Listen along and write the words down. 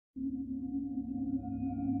Welcome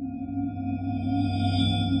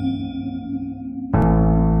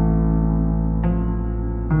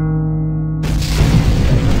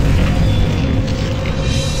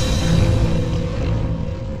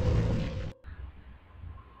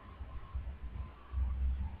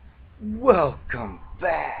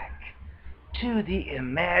back to the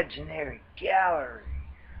imaginary gallery.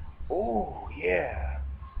 Oh, yeah.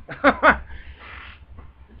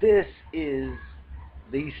 This is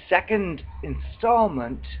the second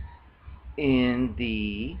installment in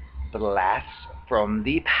the Blast from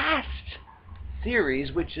the Past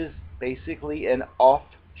series, which is basically an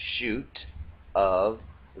offshoot of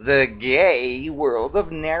the Gay World of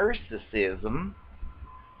Narcissism.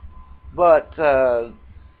 But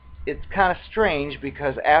it's kind of strange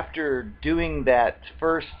because after doing that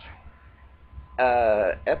first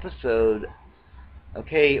episode,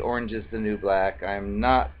 okay, Orange is the New Black, I'm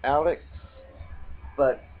not Alex,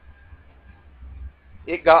 but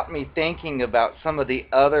it got me thinking about some of the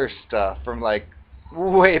other stuff from like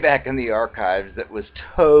way back in the archives that was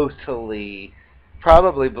totally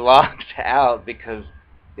probably blocked out because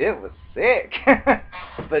it was sick.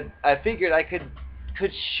 But I figured I could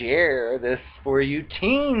share this for you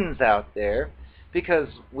teens out there, because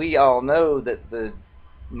we all know that the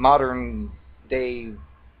modern day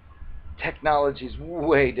technology is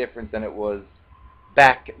way different than it was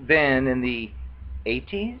back then in the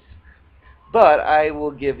 80s. But I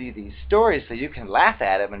will give you these stories so you can laugh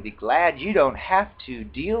at them and be glad you don't have to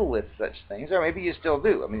deal with such things, or maybe you still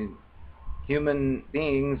do. I mean, human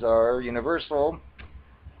beings are universal.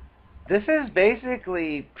 This is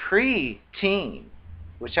basically pre-teen,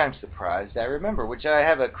 which I'm surprised I remember, which I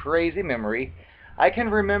have a crazy memory. I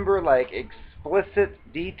can remember like explicit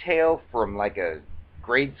detail from like a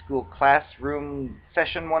grade school classroom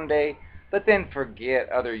session one day, but then forget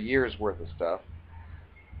other years worth of stuff,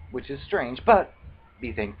 which is strange, but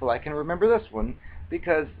be thankful I can remember this one,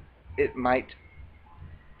 because it might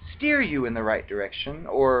steer you in the right direction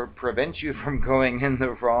or prevent you from going in the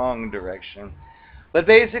wrong direction. But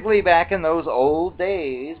basically, back in those old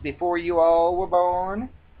days, before you all were born,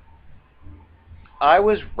 I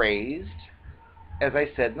was raised, as I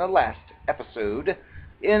said in the last episode,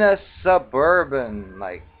 in a suburban,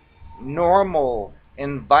 like, normal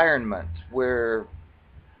environment where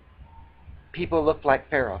people looked like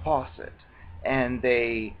Farrah Fawcett, and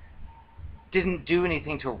they didn't do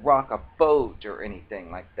anything to rock a boat or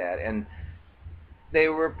anything like that, and they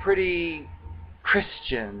were pretty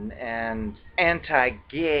Christian and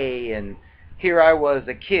anti-gay, and here I was,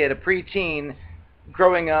 a kid, a preteen,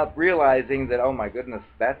 growing up realizing that, oh my goodness,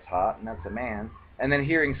 that's hot and that's a man, and then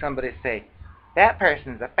hearing somebody say, that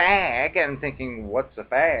person's a fag, and thinking, what's a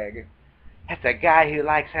fag? That's a guy who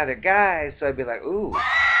likes other guys. So I'd be like, ooh,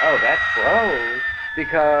 oh, that's gross,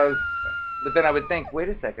 because, but then I would think, wait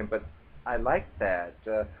a second, but I like that.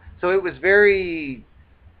 So it was very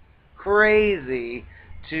crazy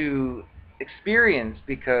to experience,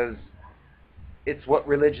 because it's what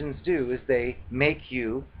religions do, is they make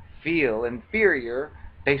you feel inferior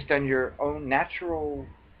based on your own natural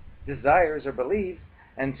desires or beliefs,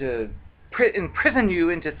 and to imprison you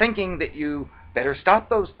into thinking that you better stop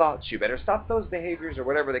those thoughts, you better stop those behaviors, or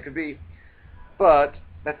whatever they could be. But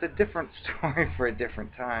that's a different story for a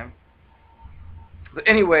different time. But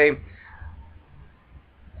anyway,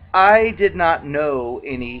 I did not know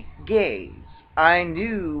any gays. I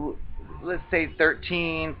knew, let's say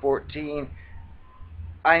 13, 14,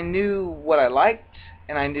 I knew what I liked,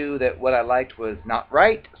 and I knew that what I liked was not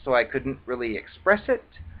right, so I couldn't really express it,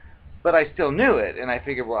 but I still knew it, and I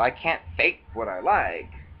figured, well, I can't fake what I like.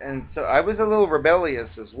 And so I was a little rebellious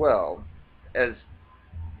as well, as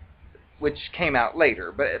which came out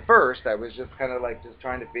later. But at first, I was just kind of like just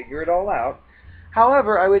trying to figure it all out.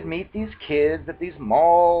 However, I would meet these kids at these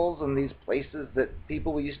malls and these places that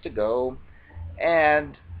people used to go,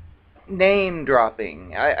 and name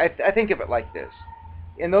dropping. I think of it like this.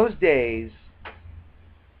 In those days,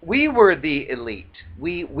 we were the elite.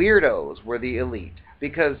 We weirdos were the elite,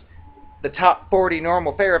 because the top 40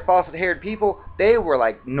 normal Farrah Fawcett-haired people, they were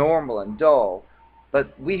like normal and dull.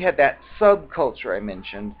 But we had that subculture I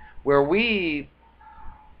mentioned, where we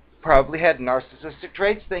probably had narcissistic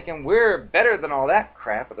traits, thinking we're better than all that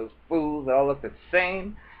crap of those fools that all look the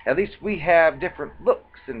same. At least we have different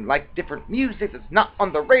looks and like different music that's not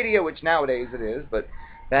on the radio, which nowadays it is, but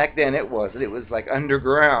back then it wasn't. It was like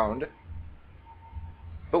underground.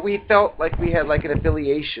 But we felt like we had like an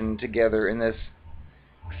affiliation together in this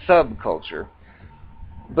subculture.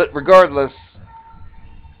 But regardless,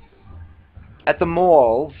 at the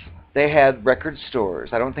malls, they had record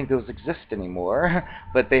stores. I don't think those exist anymore,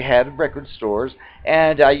 but they had record stores,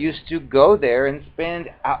 and I used to go there and spend,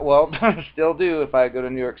 well, still do if I go to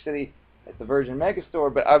New York City at the Virgin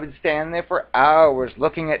Megastore, but I would stand there for hours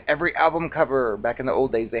looking at every album cover. Back in the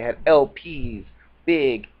old days, they had LPs,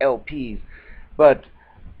 big LPs, but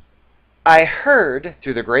I heard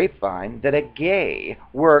through the grapevine that a gay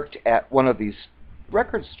worked at one of these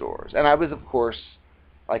record stores, and I was, of course,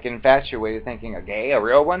 like infatuated, thinking a gay, a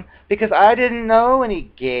real one, because I didn't know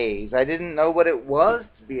any gays. I didn't know what it was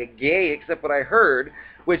to be a gay, except what I heard,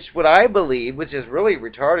 what I believe, which is really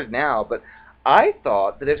retarded now, but I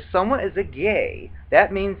thought that if someone is a gay,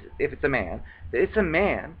 that means, if it's a man, that it's a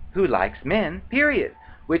man who likes men, period.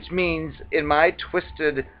 Which means, in my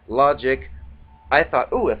twisted logic, I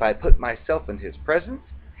thought, ooh, if I put myself in his presence,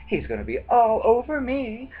 he's going to be all over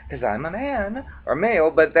me because I'm a man or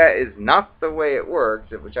male, but that is not the way it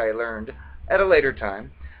works, which I learned at a later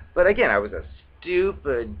time. But again, I was a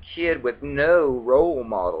stupid kid with no role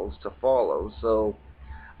models to follow, so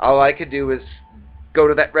all I could do was go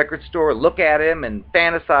to that record store, look at him, and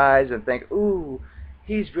fantasize and think, ooh,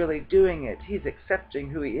 he's really doing it. He's accepting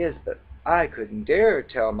who he is, but I couldn't dare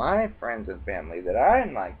tell my friends and family that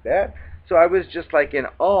I'm like that. So I was just like in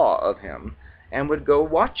awe of him and would go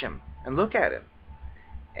watch him and look at him.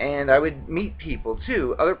 And I would meet people,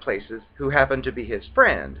 too, other places, who happened to be his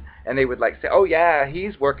friend. And they would like say, oh, yeah,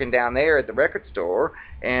 he's working down there at the record store.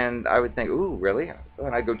 And I would think, ooh, really?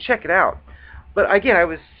 And I'd go check it out. But again, I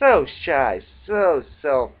was so shy, so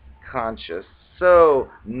self-conscious, so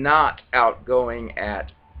not outgoing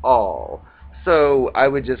at all. So I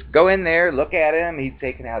would just go in there, look at him, he'd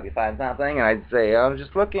say, can I help you find something? And I'd say, I'm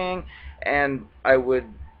just looking. And I would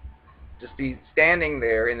just be standing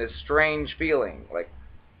there in this strange feeling, like,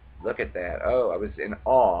 look at that. Oh, I was in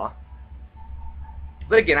awe.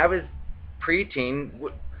 But again, I was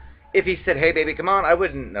preteen. If he said, hey, baby, come on, I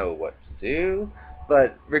wouldn't know what to do.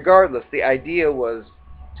 But regardless, the idea was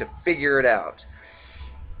to figure it out.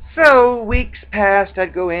 So weeks passed.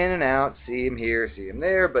 I'd go in and out, see him here, see him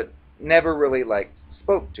there, but never really, like,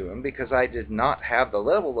 spoke to him because I did not have the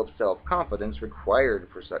level of self-confidence required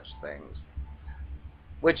for such things.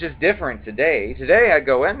 Which is different today. Today I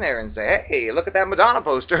go in there and say, hey, look at that Madonna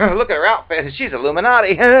poster. Look at her outfit. She's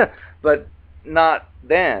Illuminati. But not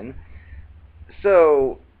then.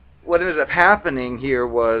 So what ended up happening here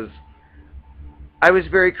was I was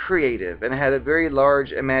very creative and had a very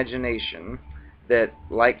large imagination that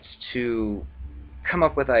liked to come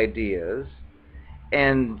up with ideas.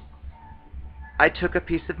 And I took a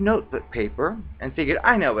piece of notebook paper and figured,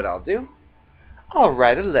 I know what I'll do. I'll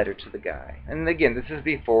write a letter to the guy. And again, this is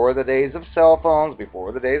before the days of cell phones,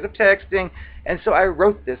 before the days of texting. And so I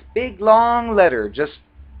wrote this big, long letter, just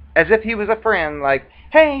as if he was a friend, like,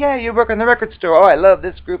 hey, yeah, you work in the record store. Oh, I love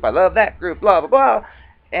this group. I love that group, blah, blah, blah.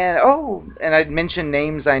 And, oh, and I'd mention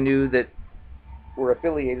names I knew that were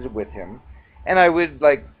affiliated with him. And I would,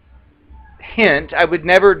 like, hint. I would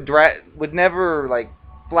never, like,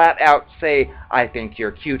 flat out say, I think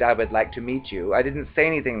you're cute. I would like to meet you. I didn't say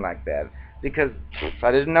anything like that, because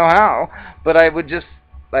I didn't know how, but I would just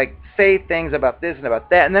like say things about this and about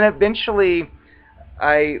that, and then eventually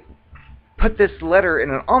I put this letter in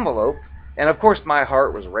an envelope, and of course my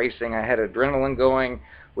heart was racing. I had adrenaline going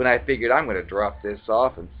when I figured I'm going to drop this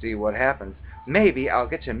off and see what happens. Maybe I'll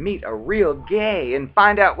get to meet a real gay and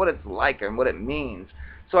find out what it's like and what it means.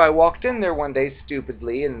 So I walked in there one day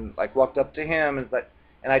stupidly and like walked up to him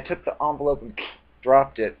and I took the envelope and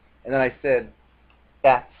dropped it, and then I said,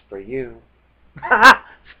 that's for you.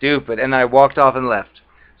 Stupid. And I walked off and left.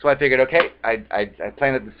 So I figured, okay, I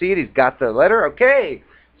planted the seed. He's got the letter. Okay.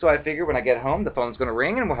 So I figured when I get home, the phone's going to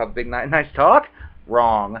ring and we'll have a big, nice talk.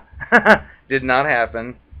 Wrong. Did not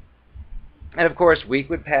happen. And of course, week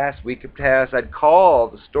would pass. I'd call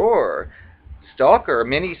the store. Stalker,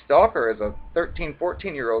 mini stalker, as a 13,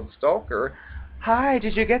 14-year-old stalker. Hi,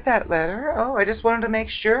 did you get that letter? Oh, I just wanted to make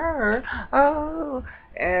sure. Oh.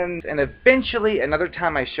 And eventually, another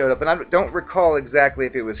time I showed up, and I don't recall exactly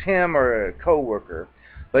if it was him or a coworker,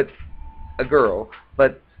 but a girl,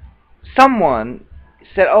 but someone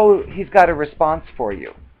said, oh, he's got a response for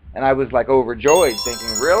you. And I was like overjoyed,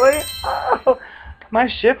 thinking, really? Oh, my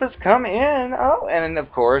ship has come in. Oh, and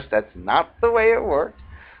of course, that's not the way it worked.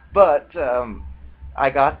 But I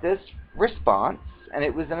got this response, and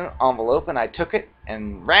it was in an envelope, and I took it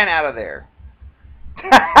and ran out of there.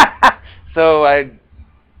 So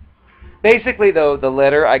basically, though, the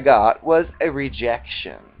letter I got was a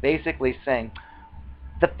rejection, basically saying,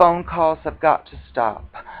 the phone calls have got to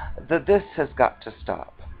stop. This has got to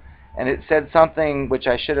stop. And it said something which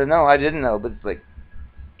I should have known. I didn't know, but it's like,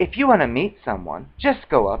 if you want to meet someone, just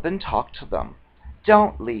go up and talk to them.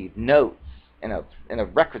 Don't leave notes in a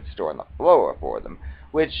record store on the floor for them.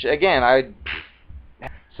 Which again,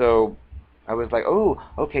 so I was like, oh,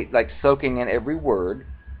 okay, like soaking in every word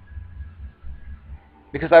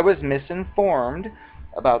because I was misinformed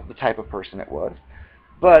about the type of person it was.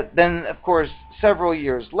 But then, of course, several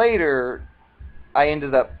years later, I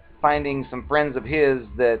ended up finding some friends of his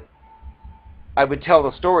that I would tell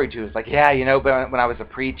the story to. It's like, yeah, you know, but when I was a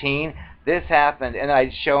preteen, this happened, and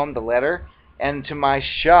I'd show him the letter, and to my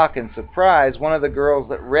shock and surprise, one of the girls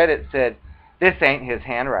that read it said, "This ain't his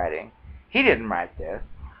handwriting. He didn't write this."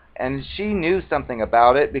 And she knew something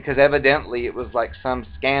about it because evidently it was like some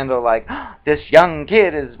scandal, like, oh, this young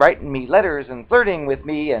kid is writing me letters and flirting with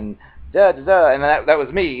me and da da da, and that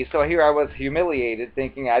was me. So here I was humiliated,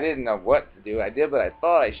 thinking I didn't know what to do. I did what I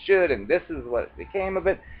thought I should, and this is what became of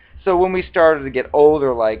it. So when we started to get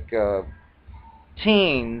older, like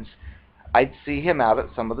teens, I'd see him out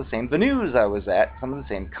at some of the same venues I was at, some of the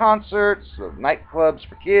same concerts, nightclubs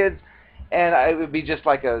for kids, and it would be just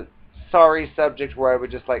like a sorry subject where I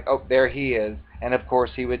would just like, oh, there he is, and of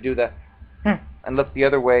course he would do the and look the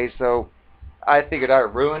other way. So I figured I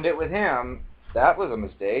ruined it with him. That was a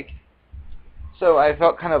mistake. So I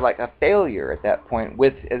felt kind of like a failure at that point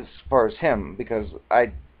with as far as him, because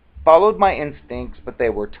I followed my instincts, but they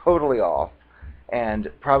were totally off and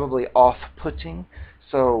probably off-putting.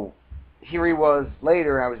 So here he was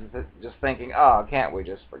later, and I was just thinking, oh, can't we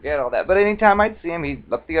just forget all that? But anytime I'd see him, he'd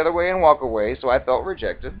look the other way and walk away, so I felt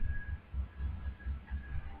rejected.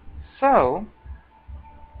 So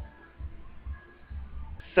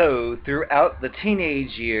throughout the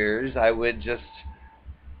teenage years, I would just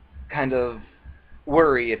kind of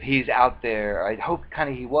worry if he's out there. I hoped kind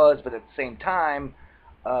of he was, but at the same time,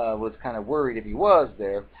 was kind of worried if he was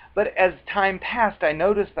there. But as time passed, I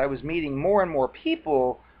noticed I was meeting more and more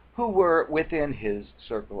people who were within his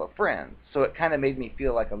circle of friends. So it kind of made me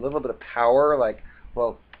feel like a little bit of power, like,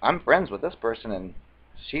 well, I'm friends with this person and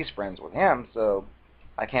she's friends with him, so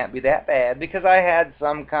I can't be that bad, because I had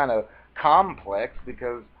some kind of complex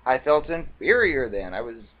because I felt inferior then. I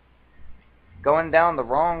was going down the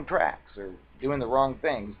wrong tracks or doing the wrong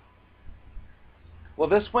things. Well,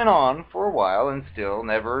 this went on for a while and still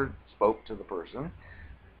never spoke to the person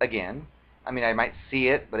again. I mean, I might see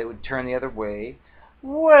it, but it would turn the other way.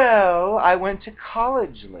 Well, I went to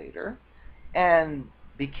college later and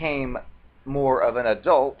became more of an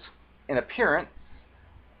adult in appearance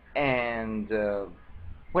and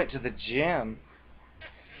went to the gym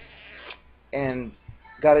and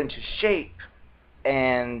got into shape.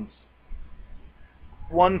 And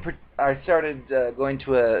I started going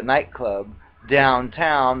to a nightclub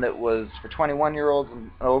downtown that was for 21-year-olds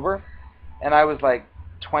and over, and I was like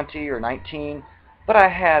 20 or 19, but I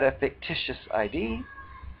had a fictitious ID,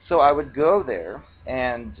 so I would go there,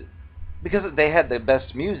 and because they had the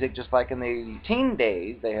best music, just like in the teen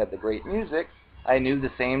days, they had the great music. I knew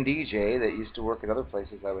the same DJ that used to work at other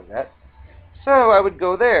places I was at, so I would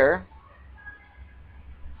go there,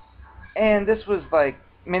 and this was like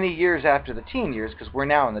many years after the teen years, because we're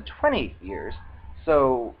now in the 20 years,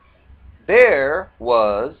 so there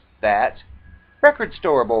was that record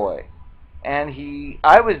store boy, and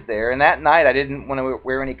I was there, and that night I didn't want to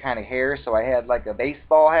wear any kind of hair, so I had like a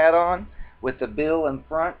baseball hat on with the bill in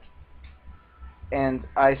front, and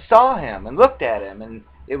I saw him and looked at him, and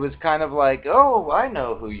it was kind of like, oh, I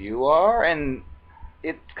know who you are. And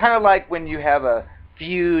it's kind of like when you have a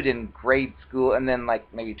feud in grade school, and then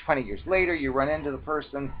like maybe 20 years later you run into the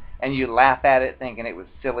person and you laugh at it thinking it was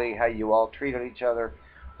silly how you all treated each other.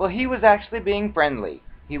 Well, he was actually being friendly.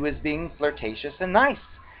 He was being flirtatious and nice.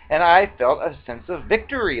 And I felt a sense of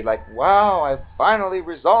victory, like, wow, I finally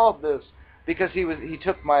resolved this. Because he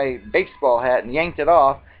took my baseball hat and yanked it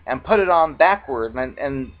off and put it on backward,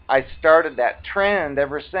 and I started that trend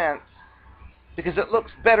ever since, because it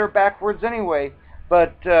looks better backwards anyway.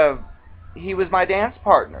 But he was my dance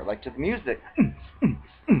partner, like to the music,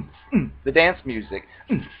 the dance music,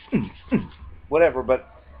 whatever. But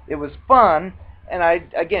it was fun, and I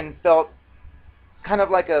again felt kind of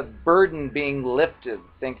like a burden being lifted,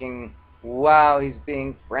 thinking, wow, he's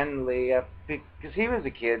being friendly, because he was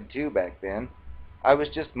a kid too back then. I was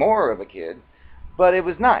just more of a kid, but it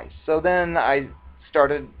was nice. So then I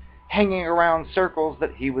started hanging around circles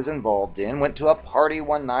that he was involved in, went to a party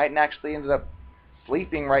one night and actually ended up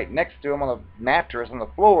sleeping right next to him on a mattress on the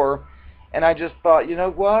floor, and I just thought, you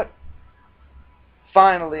know what?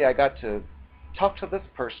 Finally I got to talk to this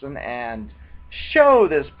person and show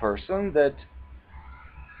this person that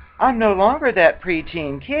I'm no longer that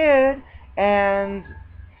preteen kid, and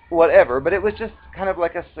whatever. But it was just kind of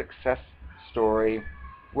like a success story.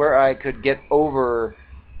 where I could get over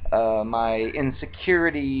my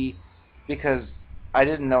insecurity because I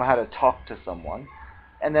didn't know how to talk to someone.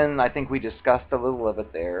 And then I think we discussed a little of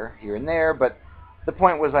it there, here and there, but the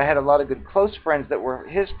point was I had a lot of good close friends that were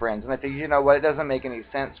his friends, and I figured, you know what, it doesn't make any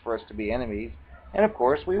sense for us to be enemies. And of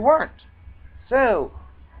course we weren't. So,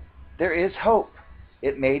 there is hope.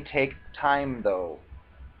 It may take time, though.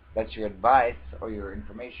 That's your advice or your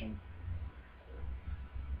information.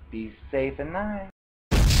 Be safe and nice.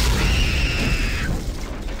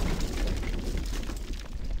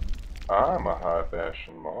 I'm a high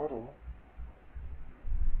fashion model.